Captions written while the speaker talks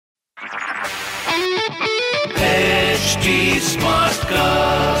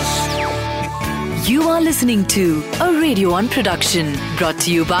Smartcast. You are listening to a Radio One production brought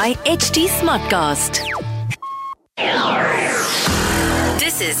to you by HT Smartcast.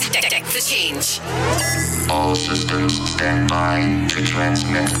 This is Tech for Change. All systems stand by to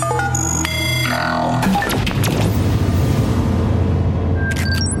transmit now.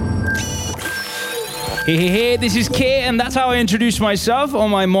 Hey, this is K, and that's how I introduce myself on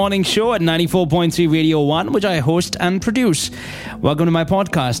my morning show at 94.3 Radio 1, which I host and produce. Welcome to my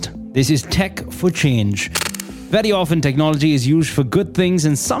podcast. This is Tech for Change. Very often, technology is used for good things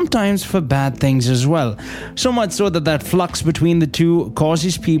and sometimes for bad things as well. So much so that flux between the two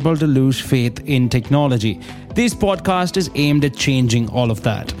causes people to lose faith in technology. This podcast is aimed at changing all of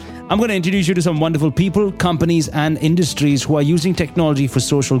that. I'm going to introduce you to some wonderful people, companies, and industries who are using technology for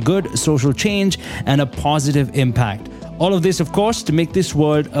social good, social change, and a positive impact. All of this, of course, to make this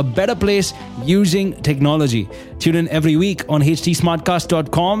world a better place using technology. Tune in every week on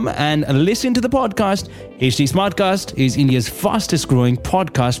htsmartcast.com and listen to the podcast. HT Smartcast is India's fastest growing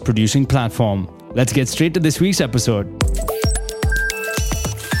podcast producing platform. Let's get straight to this week's episode.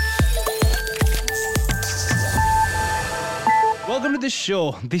 Welcome to the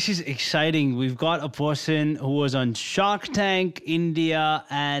show. This is exciting. We've got a person who was on Shark Tank India,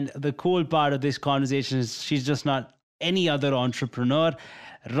 and the cool part of this conversation is she's just not any other entrepreneur.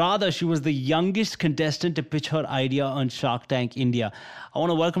 Rather, she was the youngest contestant to pitch her idea on Shark Tank India. I want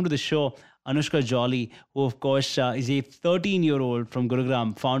to welcome to the show Anoushka Jolly, who of course is a 13-year-old from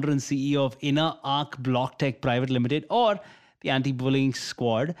Gurugram, founder and CEO of InnerArk Blocktech Private Limited, or the Anti-Bullying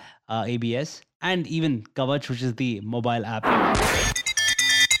Squad, ABS, and even Kavach, which is the mobile app.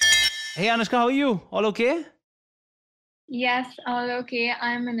 Hey Anoushka, how are you? All okay? Yes, all okay.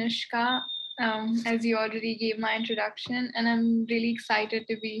 I'm Anoushka, as you already gave my introduction, and I'm really excited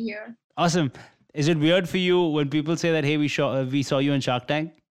to be here. Awesome. Is it weird for you when people say that, hey, we saw you on Shark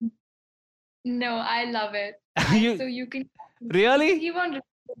Tank? No, I love it. So you can Really? keep on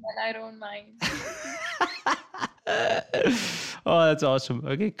repeating, I don't mind. Oh, that's awesome.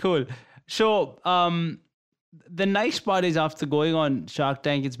 Okay, cool. So, the nice part is after going on Shark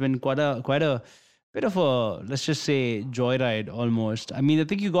Tank, it's been quite a bit of a, let's just say, joyride almost. I mean, I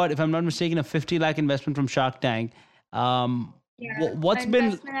think you got, if I'm not mistaken, a 50 lakh investment from Shark Tank. What's been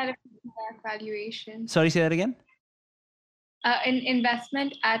investment at a 50 lakh valuation? Sorry, say that again. An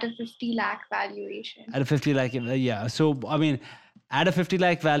investment at a 50 lakh valuation. At a 50 lakh, yeah. So, I mean, at a 50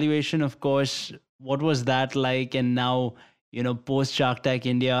 lakh valuation, of course, what was that like? And now, post Shark Tank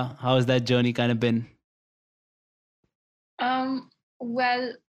India, how has that journey kind of been?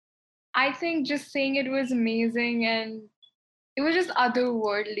 Well, I think just saying it was amazing, and it was just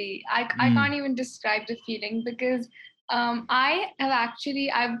otherworldly. I can't even describe the feeling, because I've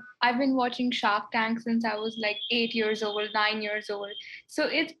been watching Shark Tank since I was like 8 years old, 9 years old. So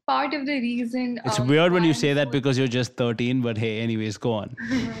it's part of the reason. It's weird when you say that because you're just 13, but hey, anyways, go on.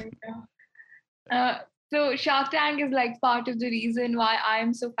 So Shark Tank is like part of the reason why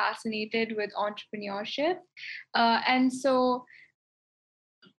I'm so fascinated with entrepreneurship. And so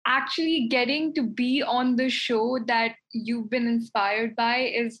actually getting to be on the show that you've been inspired by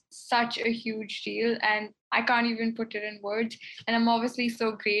is such a huge deal, and I can't even put it in words. And I'm obviously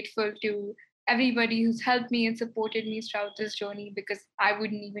so grateful to everybody who's helped me and supported me throughout this journey, because I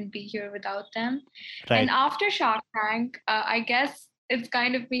wouldn't even be here without them. Right. And after Shark Tank, I guess it's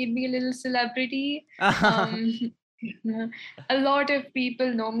kind of made me a little celebrity. A lot of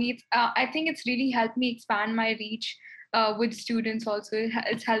people know me. I think it's really helped me expand my reach with students also.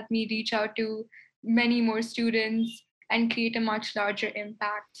 It's helped me reach out to many more students and create a much larger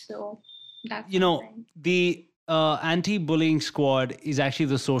impact. So that's the Anti-Bullying Squad is actually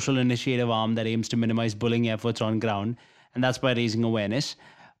the social initiative arm that aims to minimize bullying efforts on ground, and that's by raising awareness.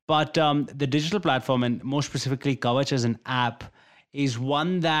 But the digital platform, and more specifically Kavach as an app, is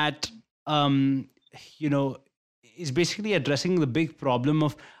one that is basically addressing the big problem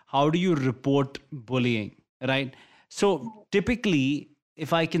of how do you report bullying, right? So typically,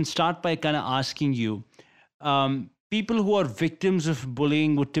 if I can start by kind of asking you, people who are victims of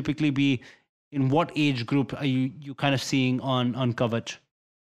bullying would typically be in what age group are you kind of seeing on Kavach?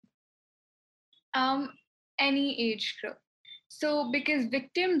 Any age group. So because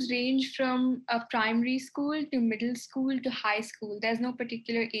victims range from primary school to middle school to high school, there's no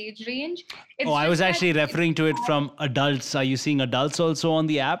particular age range. I was actually referring to it from adults. Are you seeing adults also on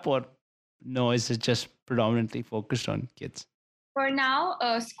the app, or no, is it just predominantly focused on kids? For now,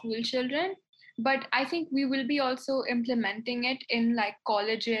 school children, but I think we will be also implementing it in like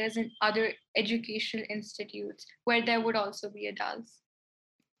colleges and other educational institutes where there would also be adults.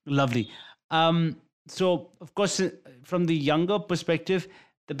 Lovely. So, of course, from the younger perspective,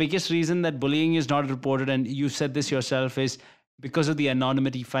 the biggest reason that bullying is not reported, and you said this yourself, is because of the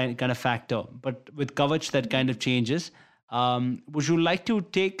anonymity kind of factor. But with Kavach, that kind of changes. Would you like to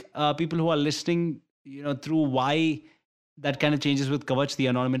take people who are listening, through why that kind of changes with Kavach, the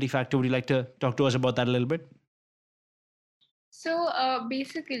anonymity factor? Would you like to talk to us about that a little bit? So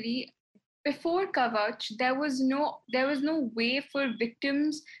basically, before Kavach, there was no way for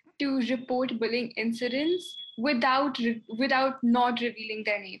victims to report bullying incidents without not revealing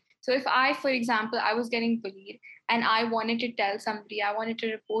their name. So if I, for example, I was getting bullied and I wanted to tell somebody, I wanted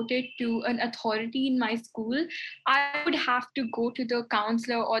to report it to an authority in my school, I would have to go to the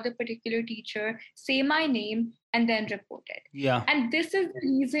counselor or the particular teacher, say my name, and then report it. Yeah. And this is the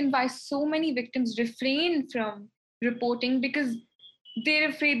reason why so many victims refrain from reporting, because they're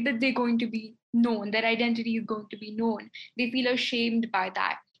afraid that they're going to be known, their identity is going to be known. They feel ashamed by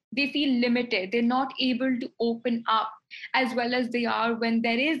that. They feel limited. They're not able to open up as well as they are when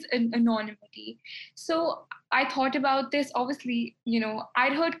there is an anonymity. So I thought about this. Obviously,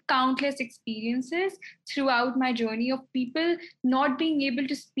 I'd heard countless experiences throughout my journey of people not being able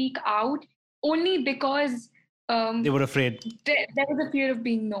to speak out only because They were afraid. there was a fear of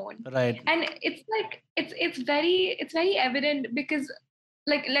being known. Right. And it's like it's very evident because,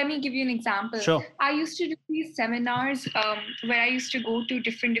 like, let me give you an example. Sure. I used to do these seminars where I used to go to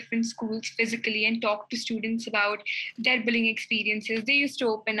different schools physically and talk to students about their bullying experiences. They used to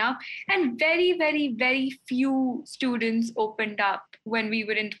open up, and very, very, very few students opened up when we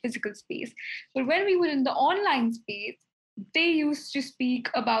were in the physical space. But when we were in the online space, they used to speak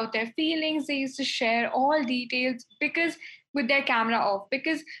about their feelings. They used to share all details because with their camera off,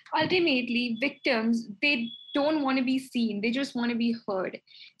 because ultimately victims, they don't want to be seen. They just want to be heard.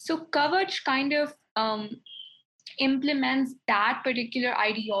 So Kavach kind of implements that particular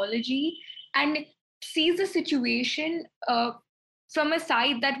ideology and sees the situation from a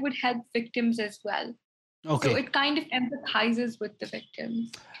side that would help victims as well. Okay. So it kind of empathizes with the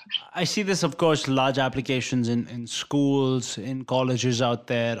victims. I see this, of course, large applications in schools, in colleges out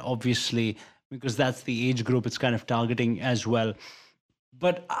there, obviously, because that's the age group it's kind of targeting as well.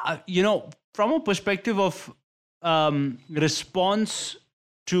 But, from a perspective of response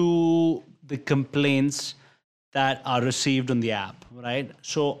to the complaints that are received on the app, right?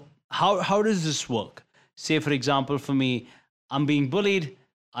 So how does this work? Say, for example, for me, I'm being bullied.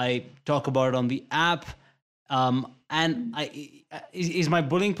 I talk about it on the app. And is my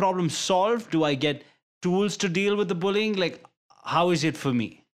bullying problem solved? Do I get tools to deal with the bullying? Like, how is it for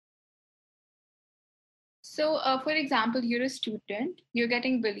me? So, for example, you're a student, you're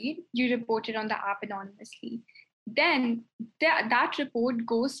getting bullied, you report it on the app anonymously. Then that report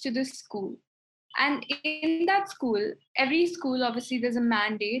goes to the school. And in that school, every school, obviously, there's a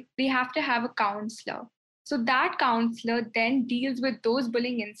mandate. They have to have a counselor. So that counselor then deals with those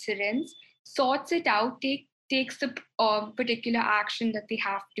bullying incidents, sorts it out, takes the particular action that they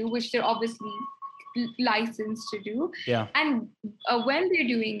have to, which they're obviously licensed to do. Yeah. And when they're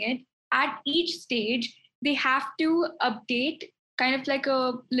doing it, at each stage, they have to update kind of like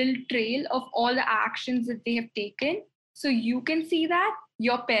a little trail of all the actions that they have taken. So you can see that,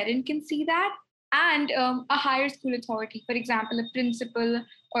 your parent can see that, and a higher school authority, for example, a principal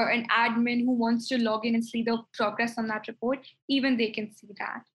or an admin who wants to log in and see the progress on that report, even they can see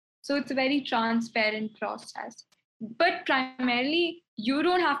that. So it's a very transparent process. But primarily, you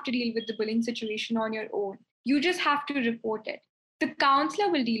don't have to deal with the bullying situation on your own. You just have to report it. The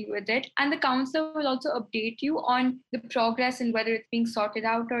counselor will deal with it, and the counselor will also update you on the progress and whether it's being sorted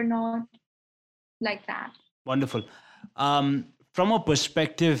out or not, like that. Wonderful. From a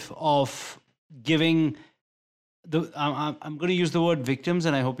perspective of giving I'm going to use the word victims,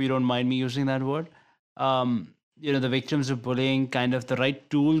 and I hope you don't mind me using that word. The victims of bullying, kind of the right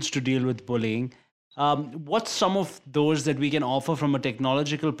tools to deal with bullying. What's some of those that we can offer from a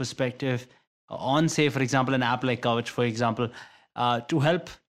technological perspective on, say, for example, an app like Kavach, for example, to help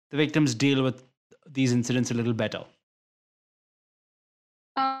the victims deal with these incidents a little better?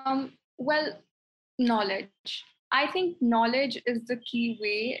 Well, knowledge. I think knowledge is the key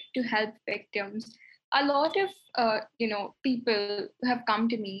way to help victims. A lot of people have come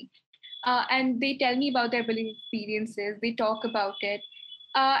to me and they tell me about their bullying experiences. They talk about it,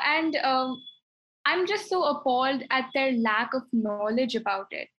 and I'm just so appalled at their lack of knowledge about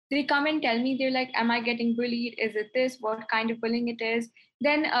it. They come and tell me, they're like, "Am I getting bullied? Is it this? What kind of bullying it is?"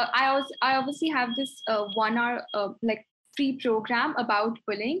 Then I obviously have this 1 hour like free program about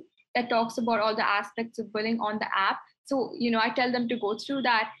bullying that talks about all the aspects of bullying on the app. So I tell them to go through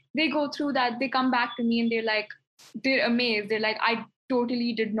that. They go through that. They come back to me and they're amazed. They're like, "I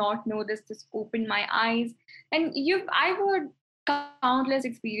totally did not know this. This opened my eyes. And I've heard countless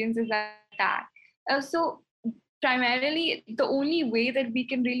experiences like that. So primarily, the only way that we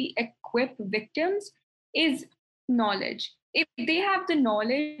can really equip victims is knowledge. If they have the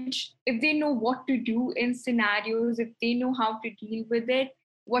knowledge, if they know what to do in scenarios, if they know how to deal with it,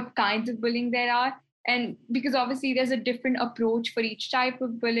 what kinds of bullying there are, and because obviously there's a different approach for each type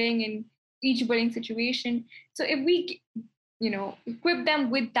of bullying and each bullying situation. So if we, equip them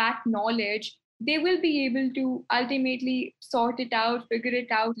with that knowledge, they will be able to ultimately sort it out, figure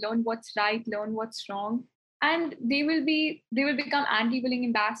it out, learn what's right, learn what's wrong, and they will become anti-bullying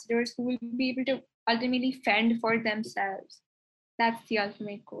ambassadors who will be able to ultimately fend for themselves. That's the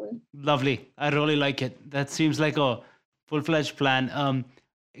ultimate goal. Lovely. I really like it. That seems like a full-fledged plan.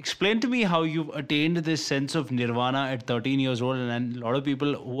 Explain to me how you've attained this sense of nirvana at 13 years old, and a lot of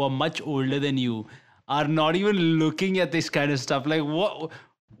people who are much older than you are not even looking at this kind of stuff. Like,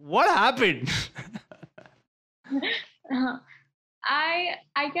 what happened? I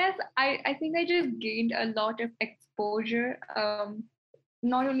guess I think I just gained a lot of exposure.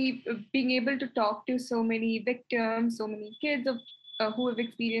 Not only being able to talk to so many victims, so many kids who have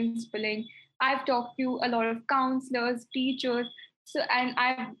experienced bullying. I've talked to a lot of counselors, teachers. So, and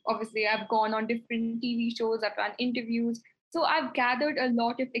I've gone on different TV shows, I've done interviews. So I've gathered a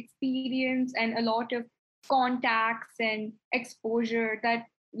lot of experience and a lot of contacts and exposure that,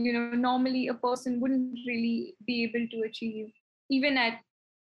 normally a person wouldn't really be able to achieve, even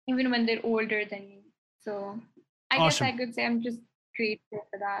when they're older than me. So I Awesome. guess I could say I'm just grateful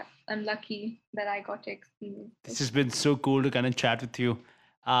for that. I'm lucky that I got to experience This it. has been so cool to kind of chat with you,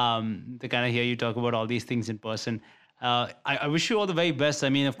 to kind of hear you talk about all these things in person. I wish you all the very best. I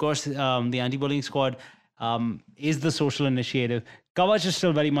mean, of course, the Anti-Bullying Squad is the social initiative. Kavach is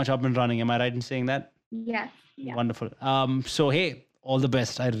still very much up and running. Am I right in saying that? Yes. Yeah. Wonderful. So, hey, all the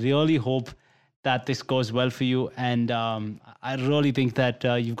best. I really hope that this goes well for you. And I really think that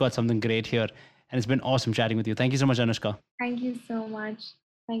you've got something great here. And it's been awesome chatting with you. Thank you so much, Anoushka. Thank you so much.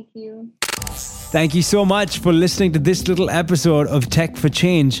 Thank you. Thank you so much for listening to this little episode of Tech for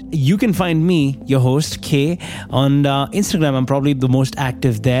Change. You can find me, your host, K, on Instagram. I'm probably the most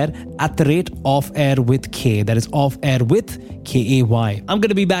active there, @OffAirWithK. That is Off Air with K-A-Y. I'm going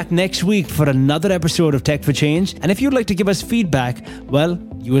to be back next week for another episode of Tech for Change. And if you'd like to give us feedback, well,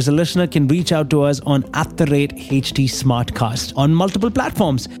 you as a listener can reach out to us on @HT Smartcast on multiple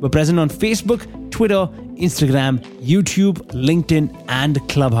platforms. We're present on Facebook, Twitter, Instagram, YouTube, LinkedIn, and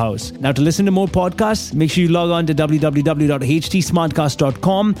Clubhouse. Now, to listen to more podcasts, make sure you log on to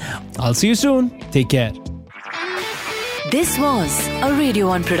www.htsmartcast.com. I'll see you soon. Take care. This was a Radio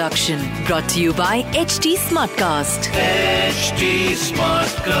 1 production brought to you by HT Smartcast. HT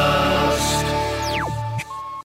Smartcast.